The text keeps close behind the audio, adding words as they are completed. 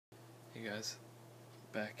Hey guys,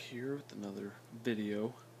 back here with another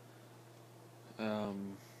video.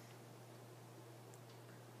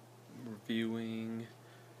 Reviewing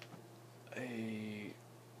a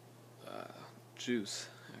juice,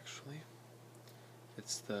 actually.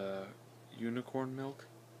 It's the unicorn milk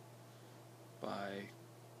by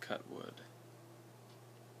Cuttwood.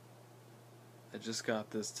 I just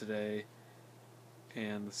got this today,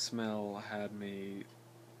 and the smell had me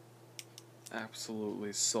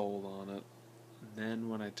absolutely sold on it. And then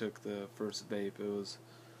when I took the first vape, it was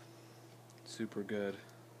super good.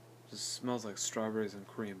 Just smells like strawberries and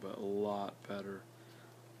cream, but a lot better.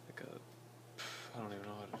 I don't even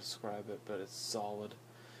know how to describe it, but it's solid.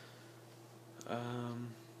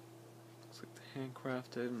 Looks like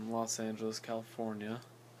handcrafted in Los Angeles, California.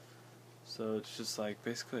 So it's just like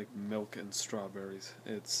basically like milk and strawberries.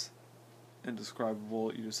 It's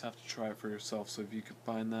indescribable. You just have to try it for yourself. So if you could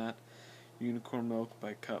find that, unicorn milk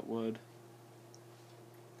by Cuttwood.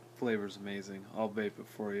 Flavor's amazing. I'll vape it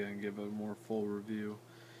for you and give a more full review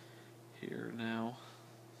here now.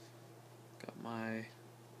 Got my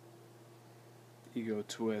ego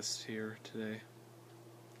twist here today.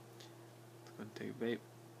 Let's go and take a vape.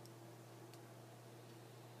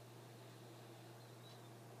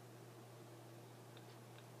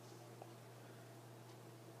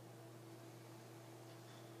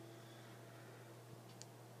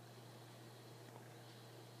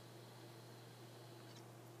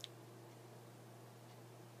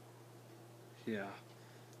 Yeah.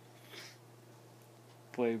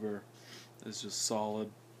 Flavor is just solid.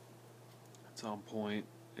 It's on point.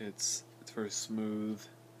 It's very smooth.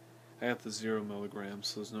 I got the 0 milligrams,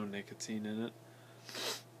 so there's no nicotine in it.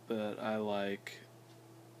 But I like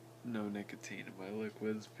no nicotine in my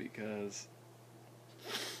liquids because,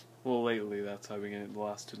 well, lately that's how I've been getting the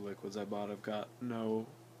last 2 liquids I bought. I've got no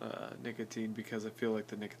nicotine because I feel like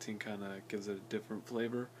the nicotine kind of gives it a different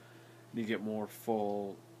flavor. You get more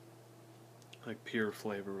full, like pure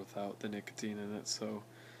flavor without the nicotine in it. So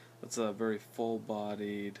it's a very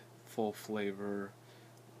full-bodied, full flavor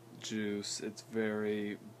juice. It's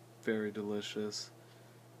very, very delicious.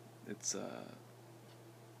 It's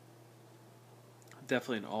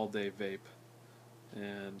definitely an all-day vape,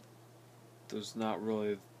 and there's not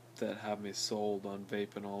really that have me sold on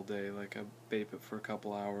vaping all day. Like, I vape it for a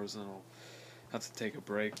couple hours and I'll have to take a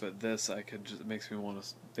break, but this it makes me want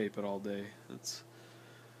to vape it all day. It's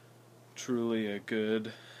truly a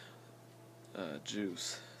good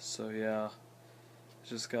juice. So yeah, it's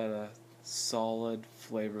just got a solid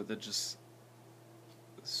flavor that just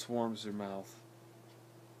swarms your mouth.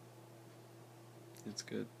 It's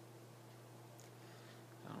good.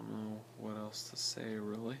 I don't know what else to say,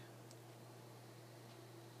 really.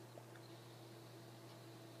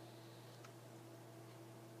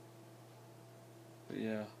 But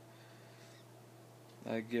yeah,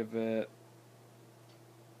 I give it,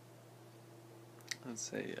 let's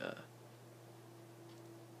say,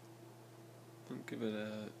 I'll give it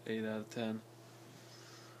a 8 out of 10.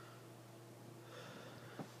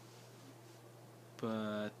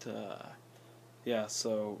 But yeah,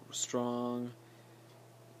 so strong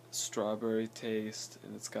strawberry taste,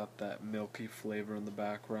 and it's got that milky flavor in the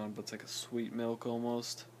background, but it's like a sweet milk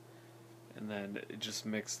almost. And then it just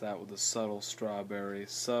mixed that with a subtle strawberry.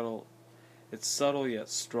 It's subtle yet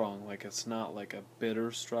strong. Like, it's not like a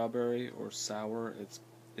bitter strawberry or sour.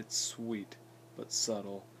 It's sweet but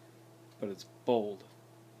subtle, but it's bold.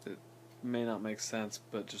 It may not make sense,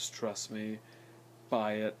 but just trust me.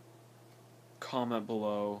 Buy it. Comment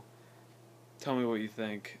below. Tell me what you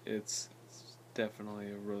think. It's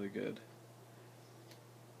definitely a really good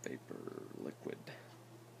vapor liquid.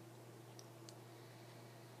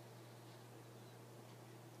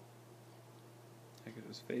 I could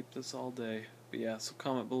just vape this all day. But yeah, so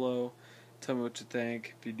comment below. Tell me what you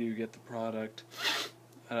think if you do get the product.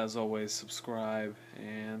 And as always, subscribe.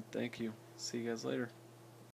 And thank you. See you guys later.